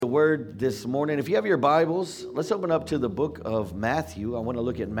word this morning. If you have your Bibles, let's open up to the book of Matthew. I want to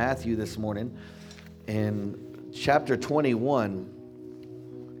look at Matthew this morning in chapter 21.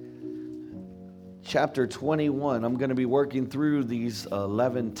 Chapter 21. I'm going to be working through these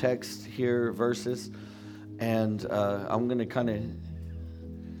 11 texts here, verses, and I'm going to kind of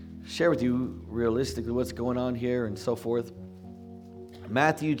share with you realistically what's going on here and so forth.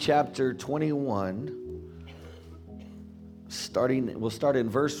 Matthew chapter 21. We'll start in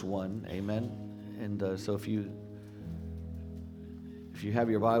verse 1, amen. And so if you have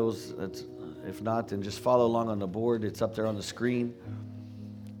your Bibles, if not, then just follow along on the board. It's up there on the screen.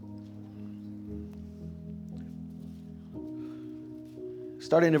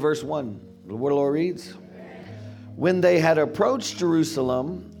 Starting in verse 1, the word of the Lord reads, "When they had approached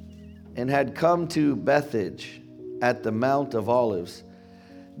Jerusalem and had come to Bethphage at the Mount of Olives,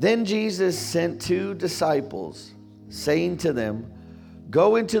 then Jesus sent 2 disciples, saying to them,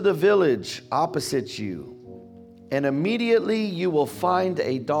 'Go into the village opposite you, and immediately you will find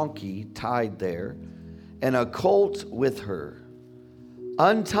a donkey tied there, and a colt with her.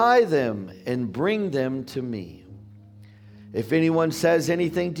 Untie them and bring them to me. If anyone says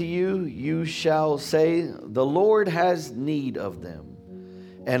anything to you, you shall say, the Lord has need of them,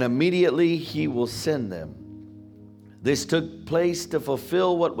 and immediately he will send them.' This took place to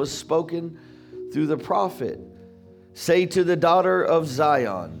fulfill what was spoken through the prophet. 'Say to the daughter of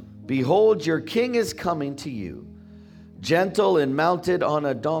Zion, behold, your king is coming to you, gentle and mounted on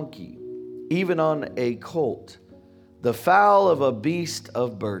a donkey, even on a colt, the foal of a beast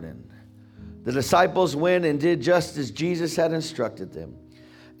of burden.' The disciples went and did just as Jesus had instructed them,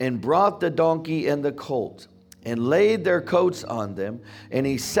 and brought the donkey and the colt, and laid their coats on them, and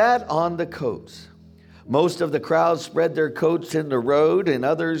he sat on the coats. Most of the crowd spread their coats in the road, and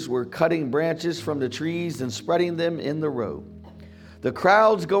others were cutting branches from the trees and spreading them in the road. The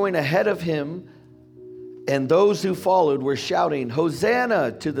crowds going ahead of him and those who followed were shouting,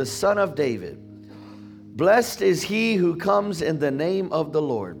 'Hosanna to the Son of David. Blessed is he who comes in the name of the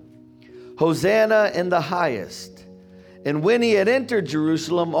Lord. Hosanna in the highest.' And when he had entered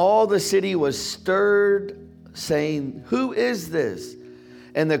Jerusalem, all the city was stirred, saying, 'Who is this?'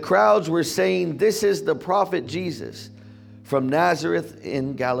 And the crowds were saying, 'This is the prophet Jesus from Nazareth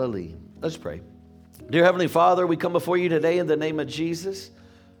in Galilee.'" Let's pray. Dear Heavenly Father, we come before you today in the name of Jesus.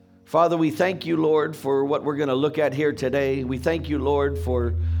 Father, we thank you, Lord, for what we're going to look at here today. We thank you, Lord,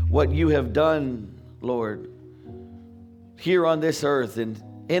 for what you have done, Lord, here on this earth and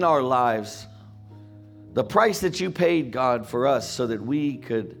in our lives. The price that you paid, God, for us so that we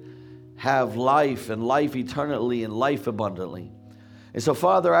could have life and life eternally and life abundantly. And so,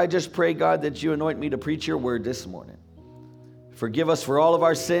 Father, I just pray, God, that you anoint me to preach your word this morning. Forgive us for all of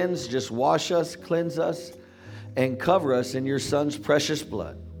our sins. Just wash us, cleanse us, and cover us in your Son's precious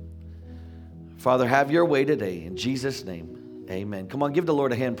blood. Father, have your way today. In Jesus' name, amen. Come on, give the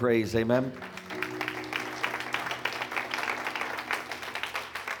Lord a hand praise. Amen.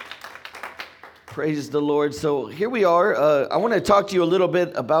 Praise the Lord. So here we are. I want to talk to you a little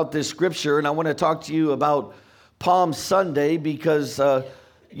bit about this scripture, and I want to talk to you about Palm Sunday because,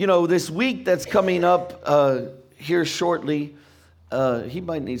 this week that's coming up here shortly, he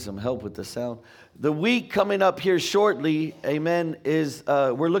might need some help with the sound. The week coming up here shortly, amen, is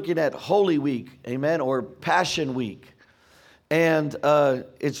we're looking at Holy Week, amen, or Passion Week. And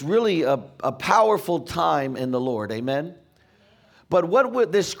it's really a powerful time in the Lord, amen. But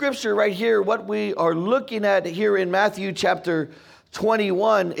what this scripture right here, what we are looking at here in Matthew chapter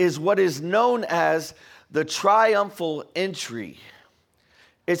 21 is what is known as the triumphal entry.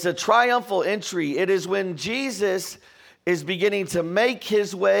 It's a triumphal entry. It is when Jesus is beginning to make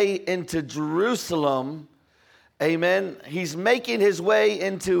his way into Jerusalem. Amen. He's making his way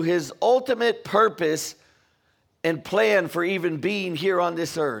into his ultimate purpose and plan for even being here on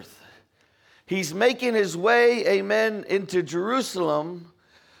this earth. He's making his way, amen, into Jerusalem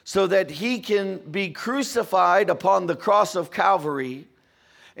so that he can be crucified upon the cross of Calvary,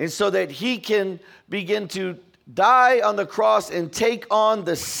 and so that he can begin to die on the cross and take on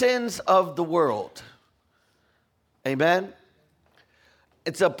the sins of the world. Amen.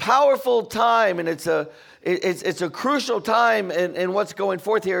 It's a powerful time, and it's a crucial time in what's going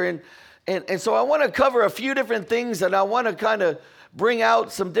forth here. And so I want to cover a few different things, and I want to kind of bring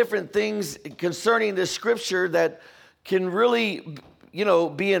out some different things concerning this scripture that can really, be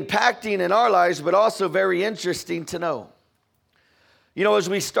impacting in our lives, but also very interesting to know. As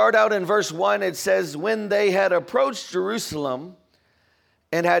we start out in verse 1, it says, "When they had approached Jerusalem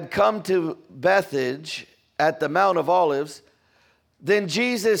and had come to Bethphage at the Mount of Olives, then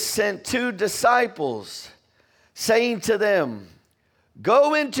Jesus sent 2 disciples, saying to them,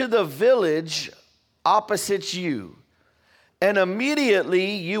 go into the village opposite you, and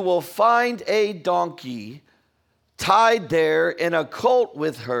immediately you will find a donkey tied there and a colt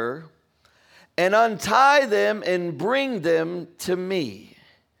with her, and untie them and bring them to me.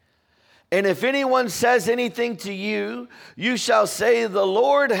 And if anyone says anything to you, you shall say, the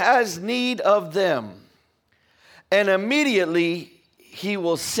Lord has need of them. And immediately he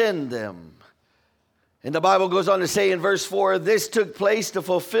will send them. And the Bible goes on to say in verse 4, this took place to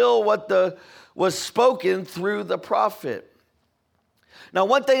fulfill what was spoken through the prophet. Now,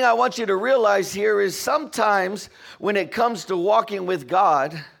 one thing I want you to realize here is sometimes when it comes to walking with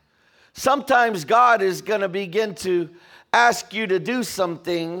God, sometimes God is going to begin to ask you to do some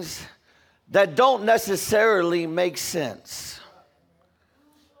things that don't necessarily make sense.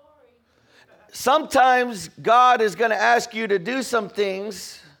 Sometimes God is going to ask you to do some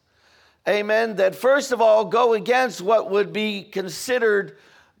things, amen, that first of all go against what would be considered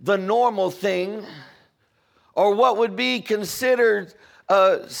the normal thing, or what would be considered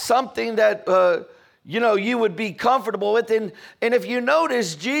something that you would be comfortable with. And if you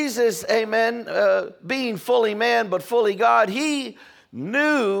notice, Jesus, amen, being fully man but fully God, he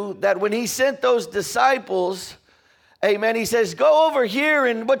knew that when he sent those disciples, amen, he says, go over here,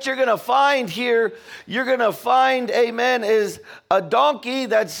 and what you're going to find here, you're going to find, amen, is a donkey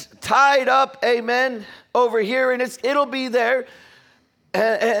that's tied up, amen, over here, and it'll be there.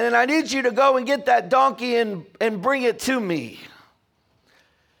 And I need you to go and get that donkey and bring it to me.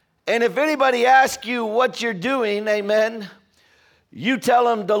 And if anybody asks you what you're doing, amen, you tell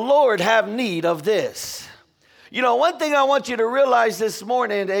them the Lord have need of this. You know, one thing I want you to realize this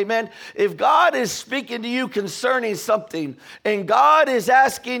morning, amen, if God is speaking to you concerning something, and God is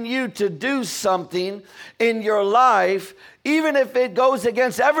asking you to do something in your life, even if it goes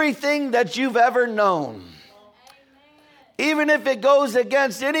against everything that you've ever known, even if it goes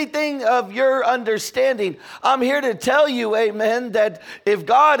against anything of your understanding, I'm here to tell you, amen, that if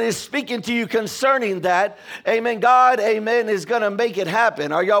God is speaking to you concerning that, amen, God, amen, is going to make it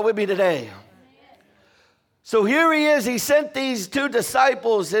happen. Are y'all with me today? So here he is. He sent these two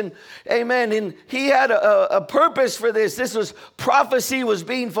disciples, and amen, and he had a purpose for this. This was prophecy was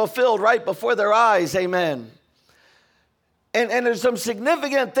being fulfilled right before their eyes, amen. And there's some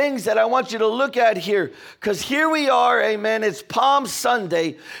significant things that I want you to look at here, because here we are, amen, it's Palm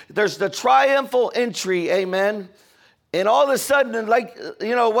Sunday. There's the triumphal entry, amen. And all of a sudden,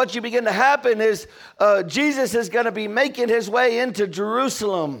 what you begin to happen is Jesus is going to be making his way into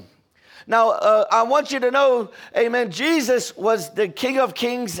Jerusalem. Now, I want you to know, amen, Jesus was the King of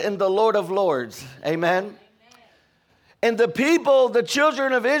Kings and the Lord of Lords, amen. And the people, the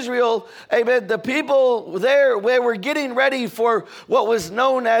children of Israel, amen, the people there were getting ready for what was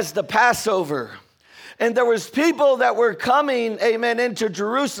known as the Passover. And there was people that were coming, amen, into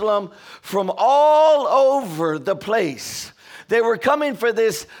Jerusalem from all over the place. They were coming for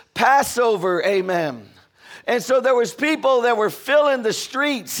this Passover, amen. And so there was people that were filling the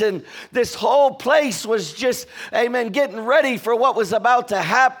streets, and this whole place was just, amen, getting ready for what was about to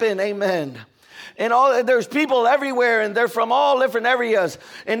happen, amen. And there's people everywhere, and they're from all different areas.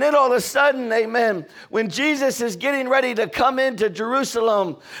 And then all of a sudden, amen, when Jesus is getting ready to come into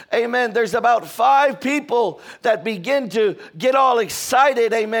Jerusalem, amen, there's about 5 people that begin to get all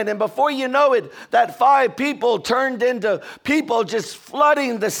excited, amen. And before you know it, that 5 people turned into people just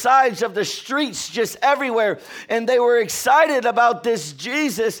flooding the sides of the streets just everywhere. And they were excited about this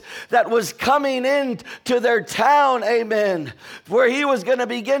Jesus that was coming into their town, amen, where he was going to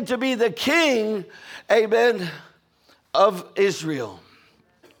begin to be the king, amen, of Israel.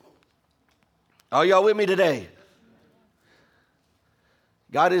 Are y'all with me today?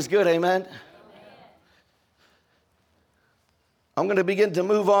 God is good, amen. I'm going to begin to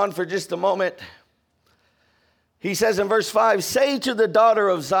move on for just a moment. He says in verse 5, say to the daughter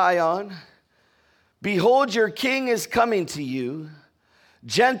of Zion, behold, your king is coming to you,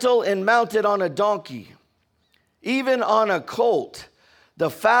 gentle and mounted on a donkey, even on a colt, the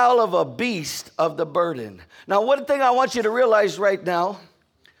foal of a beast of the burden. Now, one thing I want you to realize right now,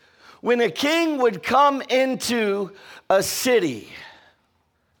 when a king would come into a city,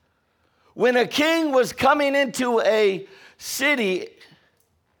 when a king was coming into a city,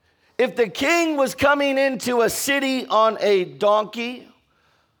 if the king was coming into a city on a donkey,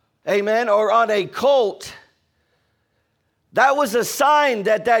 amen, or on a colt, that was a sign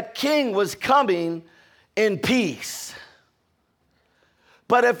that that king was coming in peace.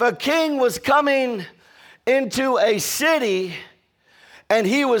 But if a king was coming into a city and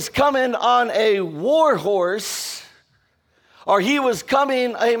he was coming on a war horse, or he was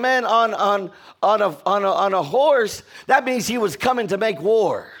coming, amen, on a horse, that means he was coming to make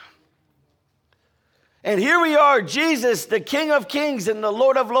war. And here we are, Jesus, the King of Kings and the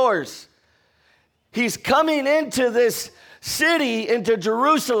Lord of Lords. He's coming into this city, into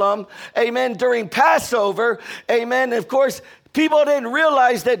Jerusalem, amen, during Passover, amen. Of course, people didn't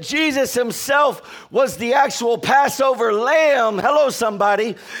realize that Jesus himself was the actual Passover lamb. Hello,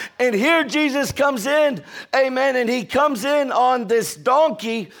 somebody. And here Jesus comes in, amen, and he comes in on this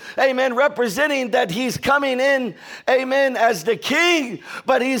donkey, amen, representing that he's coming in, amen, as the king,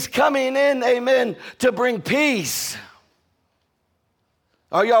 but he's coming in, amen, to bring peace.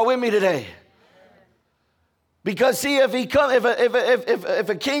 Are y'all with me today? Because see, if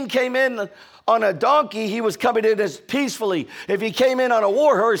a king came in on a donkey, he was coming in as peacefully. If he came in on a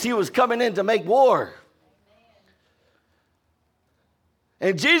war horse, he was coming in to make war.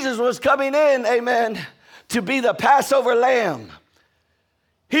 And Jesus was coming in, amen, to be the Passover lamb.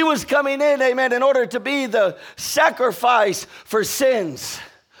 He was coming in, amen, in order to be the sacrifice for sins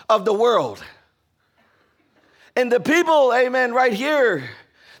of the world. And the people, amen, right here,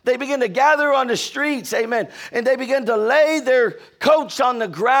 they begin to gather on the streets, amen, and they begin to lay their coats on the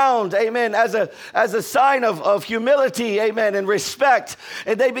ground, amen, as a sign of humility, amen, and respect.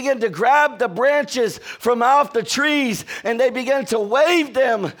 And they begin to grab the branches from off the trees, and they begin to wave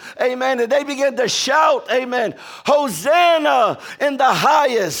them, amen, and they begin to shout, amen, Hosanna in the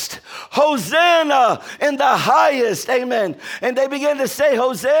highest, Hosanna in the highest, amen. And they begin to say,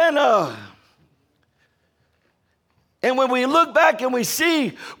 Hosanna. And when we look back and we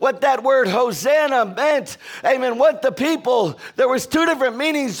see what that word Hosanna meant, amen, what the people, there was two different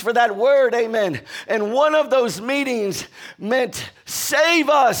meanings for that word, amen. And one of those meanings meant save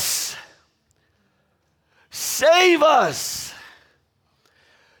us. Save us.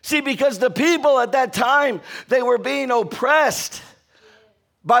 See, because the people at that time, they were being oppressed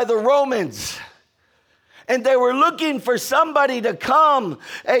by the Romans. And they were looking for somebody to come,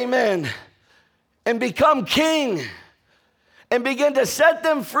 amen, and become king. And begin to set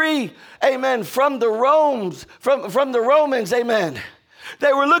them free, amen, from the Romans, amen.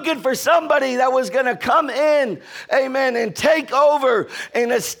 They were looking for somebody that was going to come in, amen, and take over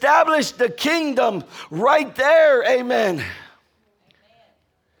and establish the kingdom right there, amen.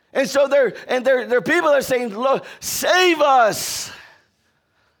 And so their people are saying, look, save us.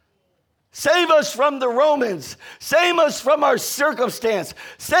 Save us from the Romans. Save us from our circumstance.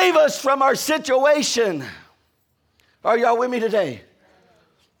 Save us from our situation. Are y'all with me today?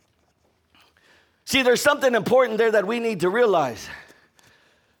 See, there's something important there that we need to realize.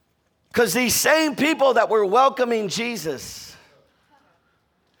 Because these same people that were welcoming Jesus,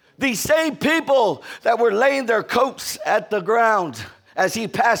 these same people that were laying their coats at the ground as he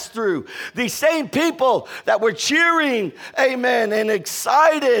passed through, these same people that were cheering, amen, and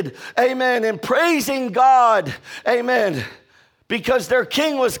excited, amen, and praising God, amen, because their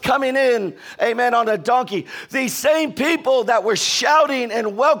king was coming in, amen, on a donkey. These same people that were shouting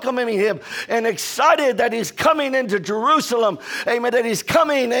and welcoming him and excited that he's coming into Jerusalem, amen, that he's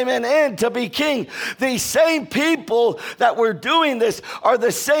coming, amen, in to be king. These same people that were doing this are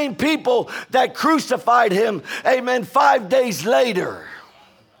the same people that crucified him, amen, 5 days later.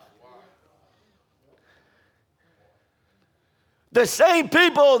 The same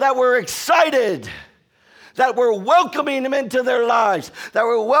people that were excited, that were welcoming him into their lives, that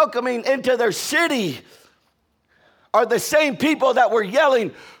were welcoming into their city, are the same people that were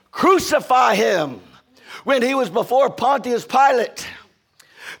yelling, crucify him, when he was before Pontius Pilate.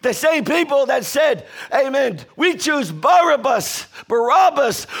 The same people that said, amen, we choose Barabbas,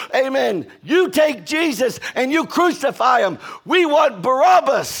 amen, you take Jesus and you crucify him. We want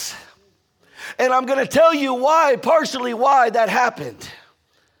Barabbas. And I'm going to tell you why, partially why that happened.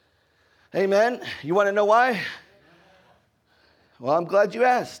 Amen. You want to know why? Well, I'm glad you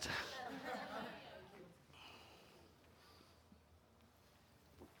asked.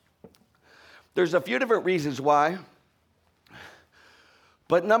 There's a few different reasons why.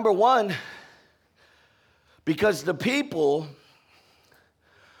 But number one, because the people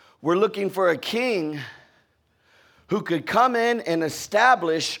were looking for a king who could come in and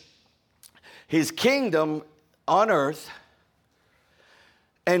establish his kingdom on earth,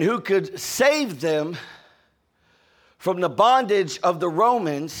 and who could save them from the bondage of the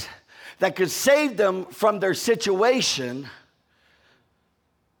Romans, that could save them from their situation.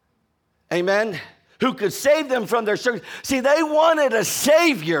 Amen. Who could save them from their circumstance. See, they wanted a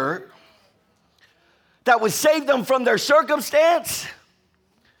savior that would save them from their circumstance.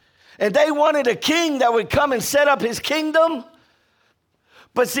 And they wanted a king that would come and set up his kingdom.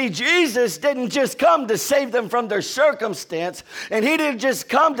 But see, Jesus didn't just come to save them from their circumstance, and he didn't just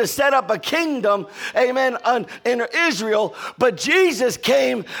come to set up a kingdom, amen, in Israel, but Jesus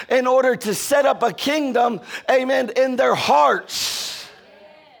came in order to set up a kingdom, amen, in their hearts.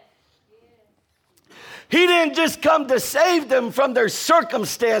 He didn't just come to save them from their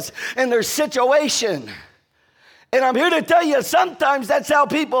circumstance and their situation. And I'm here to tell you, sometimes that's how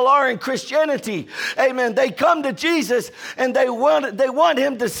people are in Christianity. Amen. They come to Jesus and they want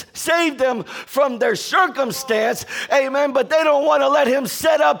him to save them from their circumstance. Amen. But they don't want to let him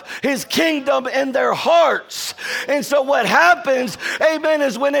set up his kingdom in their hearts. And so what happens, amen,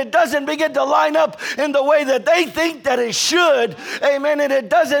 is when it doesn't begin to line up in the way that they think that it should, amen, and it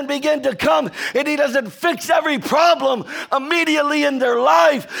doesn't begin to come and he doesn't fix every problem immediately in their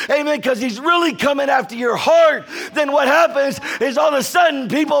life, amen, because he's really coming after your heart. Then what happens is all of a sudden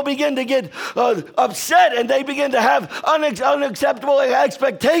people begin to get upset and they begin to have unacceptable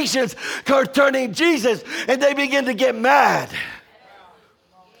expectations concerning Jesus, and they begin to get mad.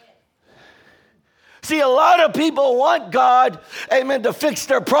 See, a lot of people want God, amen, to fix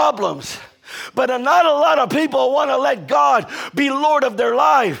their problems. But not a lot of people want to let God be Lord of their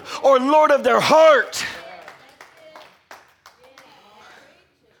life or Lord of their heart.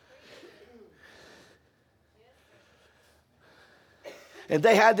 And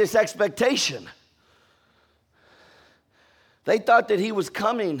they had this expectation. They thought that he was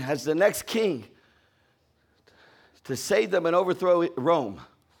coming as the next king to save them and overthrow Rome.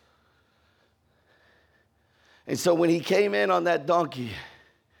 And so when he came in on that donkey,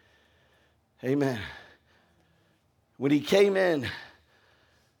 amen, when he came in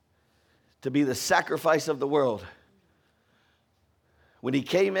to be the sacrifice of the world, when he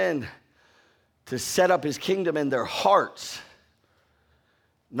came in to set up his kingdom in their hearts,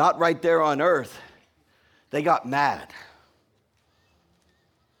 not right there on earth, they got mad.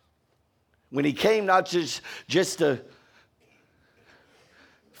 When he came not just to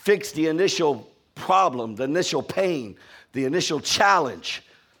fix the initial problem, the initial pain, the initial challenge.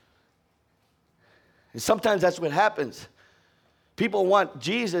 And sometimes that's what happens. People want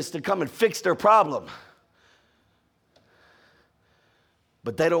Jesus to come and fix their problem.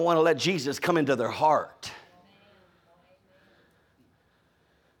 But they don't want to let Jesus come into their heart.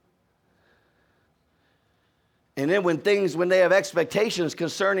 And then when they have expectations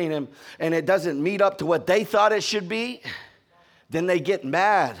concerning him and it doesn't meet up to what they thought it should be, then they get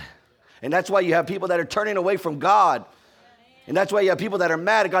mad. And that's why you have people that are turning away from God. And that's why you have people that are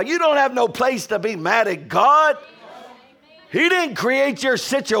mad at God. You don't have no place to be mad at God. He didn't create your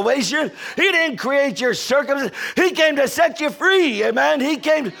situation. He didn't create your circumstance. He came to set you free, amen. He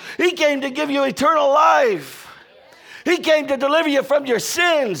came to give you eternal life. He came to deliver you from your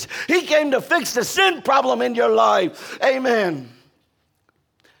sins. He came to fix the sin problem in your life. Amen.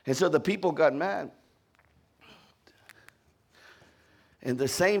 And so the people got mad. And the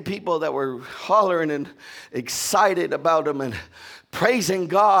same people that were hollering and excited about him and praising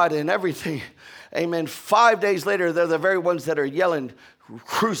God and everything, amen, 5 days later, they're the very ones that are yelling,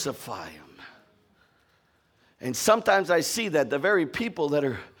 crucify him. And sometimes I see that the very people that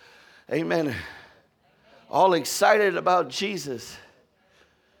are, amen, all excited about Jesus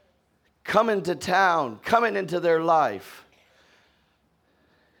coming to town, coming into their life.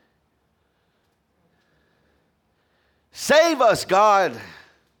 Save us, God.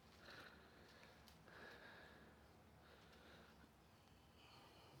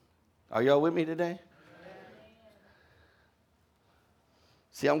 Are y'all with me today?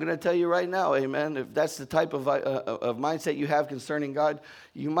 See, I'm going to tell you right now, amen, if that's the type of mindset you have concerning God,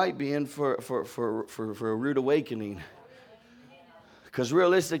 you might be in for a rude awakening. Because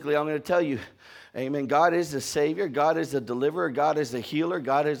realistically, I'm going to tell you, amen, God is the Savior, God is the deliverer, God is the healer,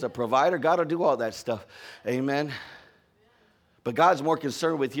 God is the provider, God will do all that stuff, amen. But God's more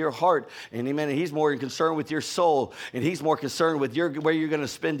concerned with your heart, and amen, and he's more concerned with your soul, and he's more concerned with where you're going to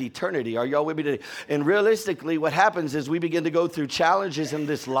spend eternity. Are y'all with me today? And realistically, what happens is we begin to go through challenges in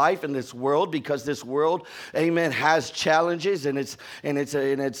this life, in this world, because this world, amen, has challenges, and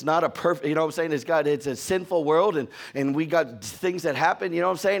it's not a perfect, you know what I'm saying? It's a sinful world, and we got things that happen, you know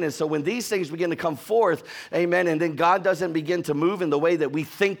what I'm saying? And so when these things begin to come forth, amen, and then God doesn't begin to move in the way that we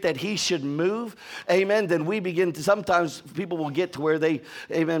think that he should move, amen, then we begin to, sometimes people will get to where they,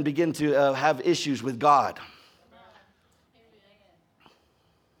 amen, begin to have issues with God.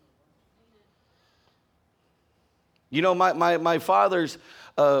 You know, my father's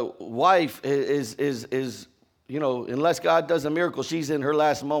wife is, you know, unless God does a miracle, she's in her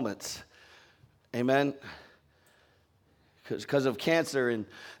last moments. Amen. because of cancer,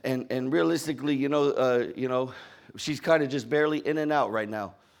 and realistically, she's kind of just barely in and out right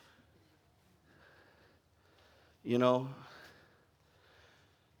now.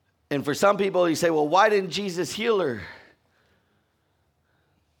 And for some people, you say, well, why didn't Jesus heal her?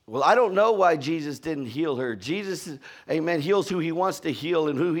 Well, I don't know why Jesus didn't heal her. Jesus, amen, heals who he wants to heal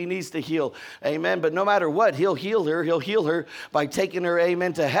and who he needs to heal. Amen. But no matter what, he'll heal her. He'll heal her by taking her,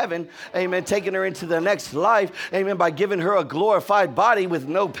 amen, to heaven. Amen. Taking her into the next life. Amen. By giving her a glorified body with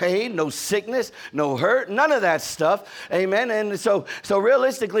no pain, no sickness, no hurt, none of that stuff. Amen. And so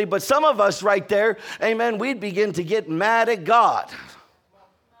realistically, but some of us right there, amen, we'd begin to get mad at God.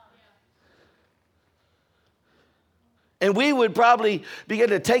 And we would probably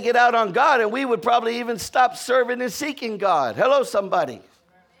begin to take it out on God, and we would probably even stop serving and seeking God. Hello, somebody.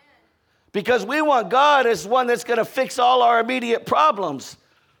 Because we want God as one that's going to fix all our immediate problems.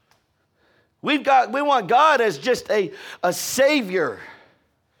 We want God as just a savior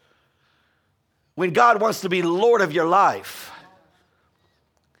when God wants to be Lord of your life.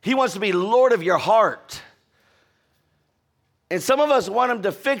 He wants to be Lord of your heart. And some of us want him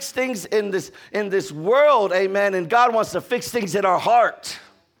to fix things in this world, amen, and God wants to fix things in our heart.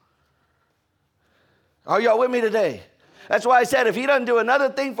 Are y'all with me today? That's why I said if he doesn't do another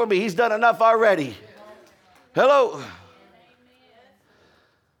thing for me, he's done enough already. Hello?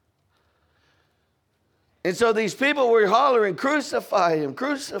 And so these people were hollering, crucify him,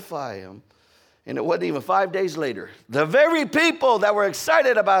 crucify him. And it wasn't even 5 days later. The very people that were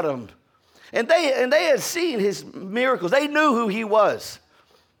excited about him, and they had seen his miracles. They knew who he was.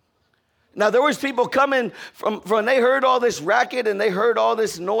 Now, there was people coming from they heard all this racket and they heard all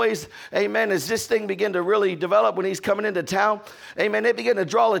this noise, amen, as this thing began to really develop when he's coming into town, amen, it began to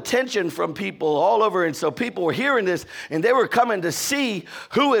draw attention from people all over, and so people were hearing this, and they were coming to see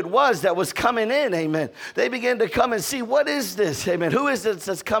who it was that was coming in, amen. They began to come and see, what is this, amen, who is this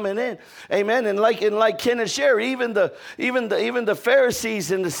that's coming in, amen, and like Ken and Sherry, even the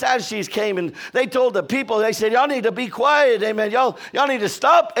Pharisees and the Sadducees came, and they told the people, they said, y'all need to be quiet, amen, y'all need to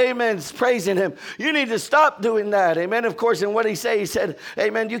stop, amen, praising him. You need to stop doing that. Amen. Of course, and what he said, he said,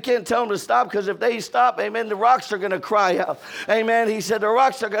 amen, you can't tell them to stop because if they stop, amen, the rocks are going to cry out. Amen. He said, the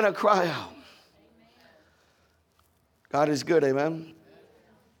rocks are going to cry out. God is good. Amen.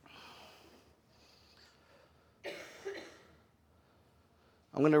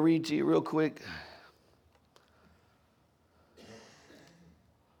 I'm going to read to you real quick.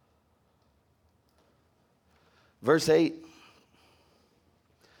 Verse 8.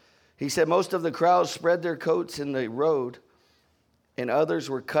 He said, most of the crowd spread their coats in the road, and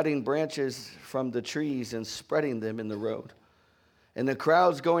others were cutting branches from the trees and spreading them in the road. And the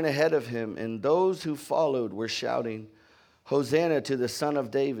crowds going ahead of him, and those who followed were shouting, Hosanna to the Son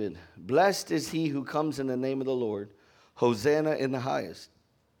of David. Blessed is he who comes in the name of the Lord. Hosanna in the highest.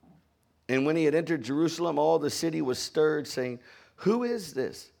 And when he had entered Jerusalem, all the city was stirred, saying, who is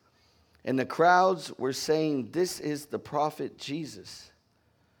this? And the crowds were saying, this is the prophet Jesus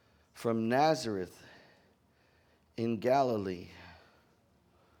from Nazareth in Galilee.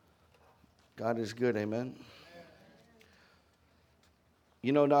 God is good, amen.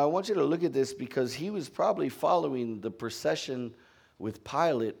 Now I want you to look at this because he was probably following the procession with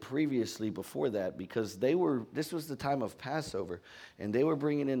Pilate previously before that, because this was the time of Passover, and they were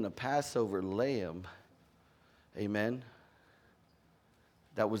bringing in the Passover lamb, amen,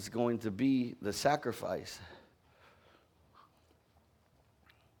 that was going to be the sacrifice.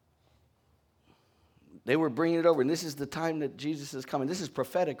 They were bringing it over, and this is the time that Jesus is coming. This is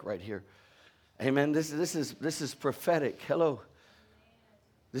prophetic right here. Amen. This is prophetic. Hello.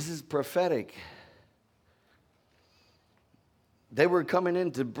 This is prophetic. They were coming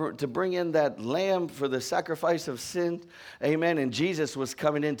in to bring in that lamb for the sacrifice of sin. Amen. And Jesus was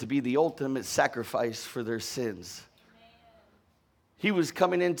coming in to be the ultimate sacrifice for their sins. He was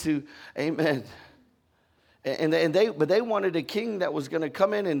coming into, amen. But they wanted a king that was going to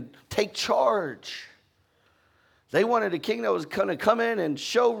come in and take charge. They wanted a king that was going to come in and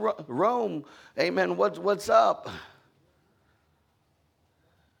show Rome, amen, what's up.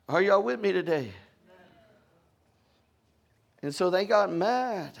 Are y'all with me today? And so they got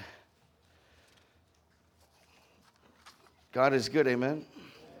mad. God is good, amen.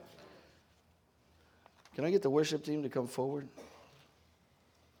 Can I get the worship team to come forward?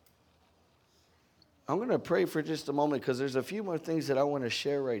 I'm going to pray for just a moment because there's a few more things that I want to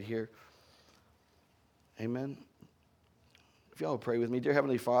share right here. Amen. If y'all will pray with me. Dear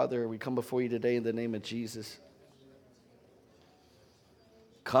Heavenly Father, we come before you today in the name of Jesus.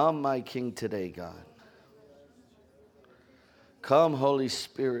 Come, my King, today, God. Come, Holy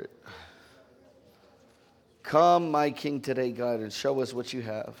Spirit. Come, my King, today, God, and show us what you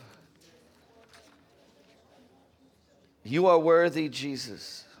have. You are worthy,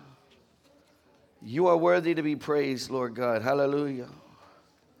 Jesus. You are worthy to be praised, Lord God. Hallelujah.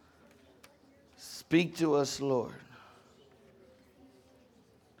 Speak to us, Lord.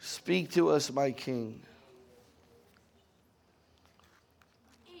 Speak to us, my King.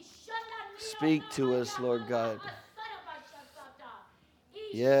 Speak to us, Lord God.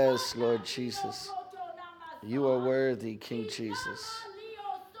 Yes, Lord Jesus. You are worthy, King Jesus.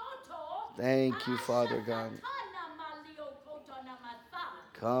 Thank you, Father God.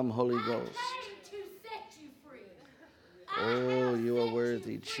 Come, Holy Ghost. Oh, you are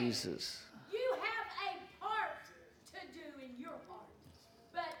worthy, Jesus. You have a part to do in your heart.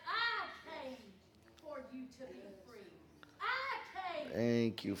 But I came for you to be free. I came.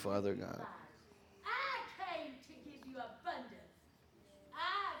 Thank you, Father God. I came to give you abundance.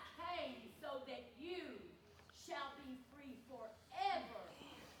 I came so that you shall be free forever.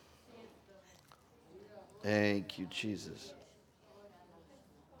 Thank you, Jesus.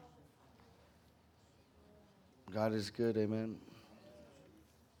 God is good, amen.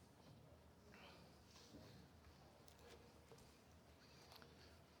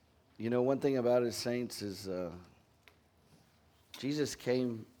 You know, one thing about it, saints, is Jesus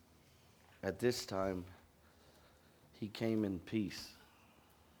came at this time, he came in peace.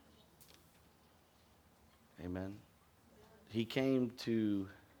 Amen. He came to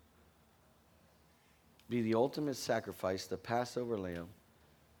be the ultimate sacrifice, the Passover lamb,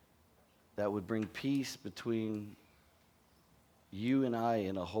 that would bring peace between you and I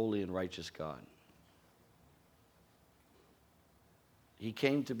and a holy and righteous God. He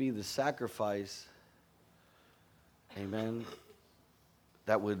came to be the sacrifice, amen,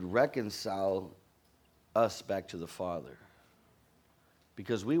 that would reconcile us back to the Father.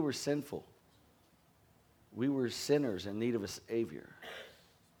 Because we were sinful. We were sinners in need of a Savior.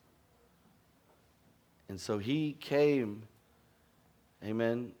 And so he came,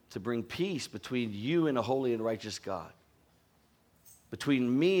 amen, to bring peace between you and a holy and righteous God.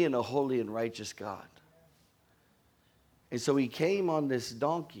 Between me and a holy and righteous God. And so he came on this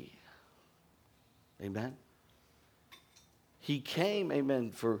donkey. Amen. He came,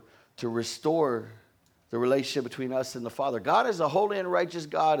 amen, to restore the relationship between us and the Father. God is a holy and righteous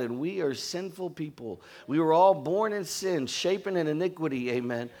God, and we are sinful people. We were all born in sin, shapen in iniquity,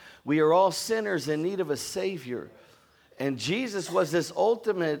 amen. We are all sinners in need of a Savior. And Jesus was this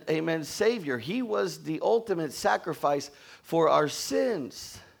ultimate, amen, Savior. He was the ultimate sacrifice for our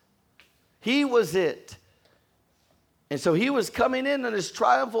sins. He was it. And so he was coming in on his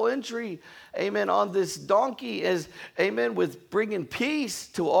triumphal entry, amen, on this donkey, as, amen, with bringing peace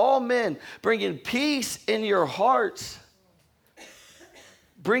to all men, bringing peace in your hearts,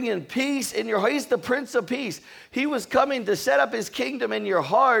 bringing peace in your heart. He's the Prince of Peace. He was coming to set up his kingdom in your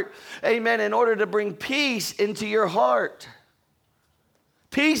heart, amen, in order to bring peace into your heart.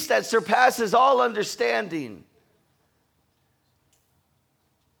 Peace that surpasses all understanding.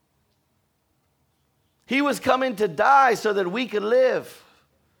 He was coming to die so that we could live.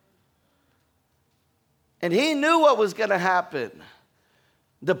 And he knew what was going to happen.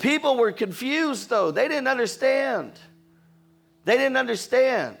 The people were confused, though. They didn't understand. They didn't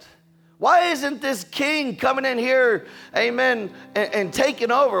understand. Why isn't this king coming in here, amen, and taking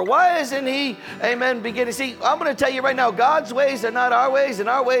over? Why isn't he, amen, beginning? See, I'm going to tell you right now, God's ways are not our ways, and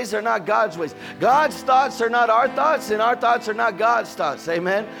our ways are not God's ways. God's thoughts are not our thoughts, and our thoughts are not God's thoughts,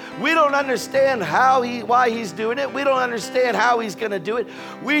 amen. We don't understand why he's doing it. We don't understand how he's going to do it.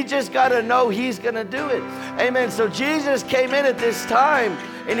 We just got to know he's going to do it, amen. So Jesus came in at this time,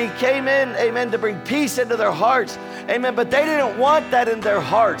 and he came in, amen, to bring peace into their hearts, amen. But they didn't want that in their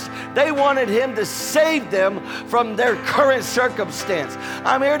hearts. They wanted him to save them from their current circumstance.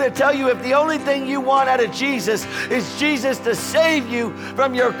 I'm here to tell you, if the only thing you want out of Jesus is Jesus to save you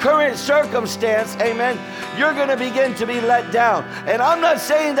from your current circumstance, amen, you're going to begin to be let down. And I'm not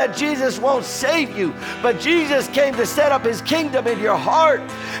saying that Jesus won't save you, but Jesus came to set up his kingdom in your heart.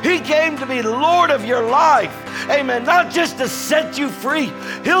 He came to be Lord of your life. Amen. Not just to set you free.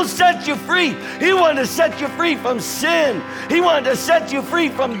 He'll set you free. He wanted to set you free from sin. He wanted to set you free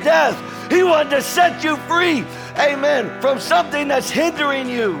from death. He wanted to set you free, amen, from something that's hindering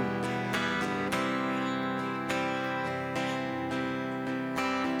you.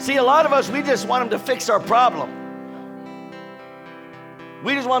 See, a lot of us, we just want him to fix our problem.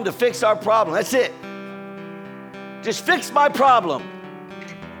 We just want him to fix our problem. That's it. Just fix my problem.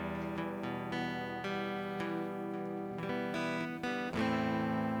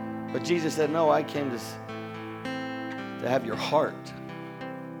 But Jesus said, no, I came to have your heart.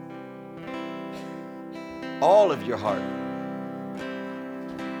 All of your heart.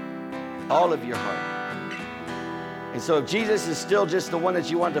 All of your heart. And so if Jesus is still just the one that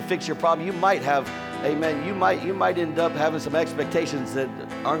you want to fix your problem, you might have, amen, you might end up having some expectations that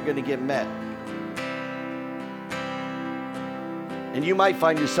aren't going to get met. And you might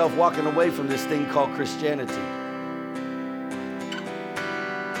find yourself walking away from this thing called Christianity.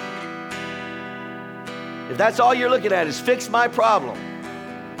 If that's all you're looking at is fix my problem,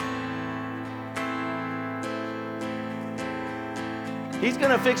 He's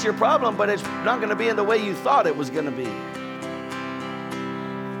going to fix your problem, but it's not going to be in the way you thought it was going to be.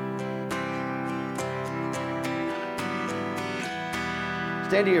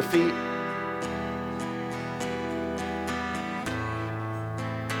 Stand to your feet.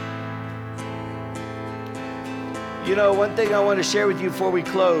 You know, one thing I want to share with you before we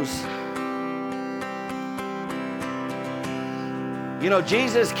close. You know,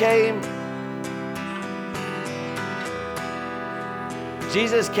 Jesus came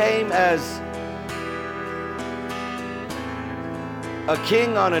as a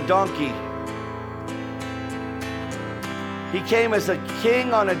king on a donkey. He came as a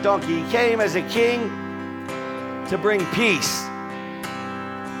king on a donkey. He came as a king to bring peace.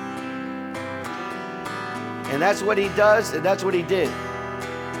 And that's what he does, and that's what he did.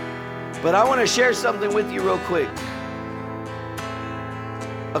 But I want to share something with you real quick.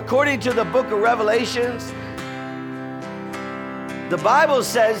 According to the book of Revelations, the Bible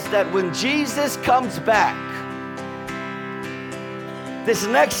says that when Jesus comes back, this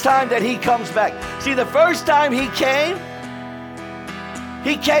next time that he comes back. See, the first time he came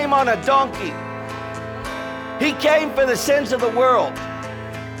on a donkey. He came for the sins of the world.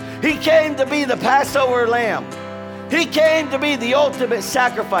 He came to be the Passover lamb. He came to be the ultimate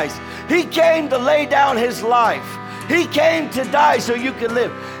sacrifice. He came to lay down his life. He came to die so you could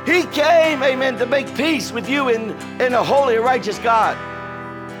live. He came, amen, to make peace with you in a holy and righteous God.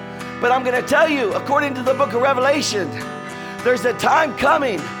 But I'm going to tell you, according to the book of Revelation, there's a time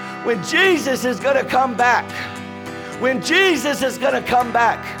coming when Jesus is going to come back. When Jesus is going to come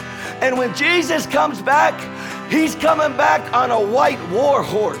back. And when Jesus comes back, he's coming back on a white war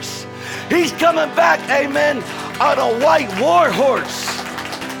horse. He's coming back, amen, on a white war horse.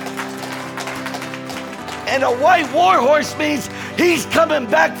 And a white war horse means he's coming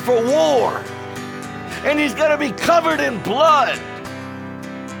back for war. And he's going to be covered in blood.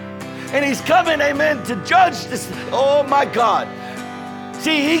 And he's coming, amen, to judge this. Oh, my God.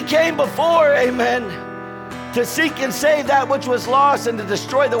 See, he came before, amen, to seek and save that which was lost and to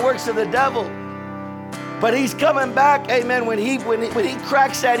destroy the works of the devil. But he's coming back, amen, when he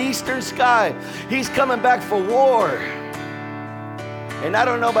cracks that eastern sky. He's coming back for war. And I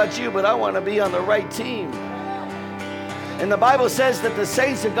don't know about you, but I want to be on the right team. And the Bible says that the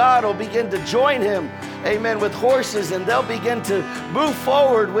saints of God will begin to join him, amen, with horses, and they'll begin to move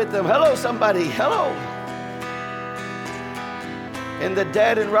forward with them. Hello, somebody. Hello. And the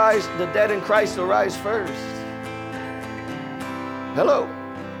dead in Christ will rise first. Hello.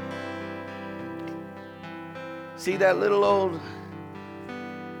 See that little old,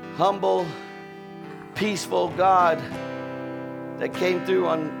 humble, peaceful God that came through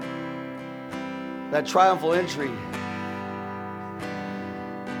on that triumphal entry.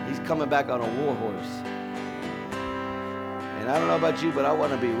 He's coming back on a war horse. And I don't know about you, but I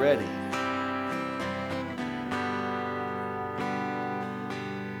want to be ready.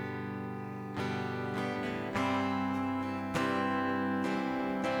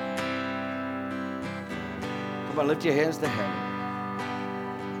 Come on, lift your hands to heaven.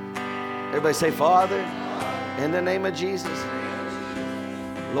 Everybody say, Father, in the name of Jesus,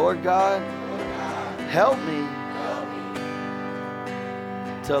 Lord God, help me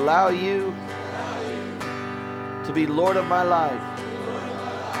to allow you to be Lord of my life,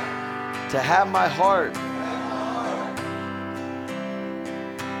 to have my heart,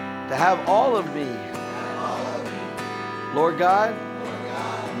 to have all of me. Lord God,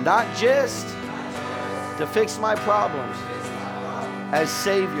 not just to fix my problems as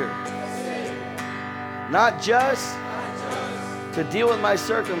Savior, not just to deal with my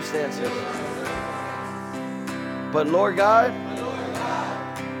circumstances, but Lord God,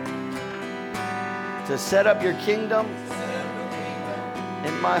 to set up your kingdom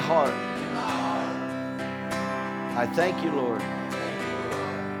in my heart. I thank you, Lord,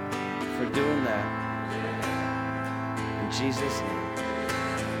 for doing that. In Jesus'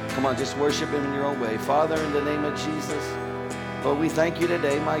 name. Come on, just worship him in your own way. Father, in the name of Jesus, Lord, we thank you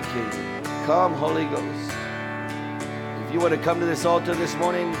today, my King. Come, Holy Ghost. If you want to come to this altar this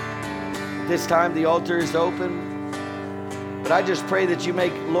morning, this time the altar is open. But I just pray that you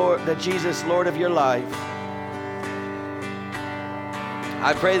make Jesus Lord of your life.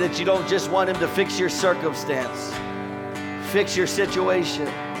 I pray that you don't just want him to fix your circumstance, fix your situation.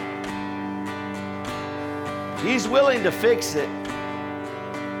 He's willing to fix it,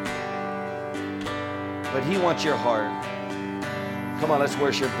 but he wants your heart. Come on, let's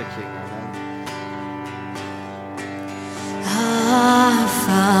worship the King. Amen.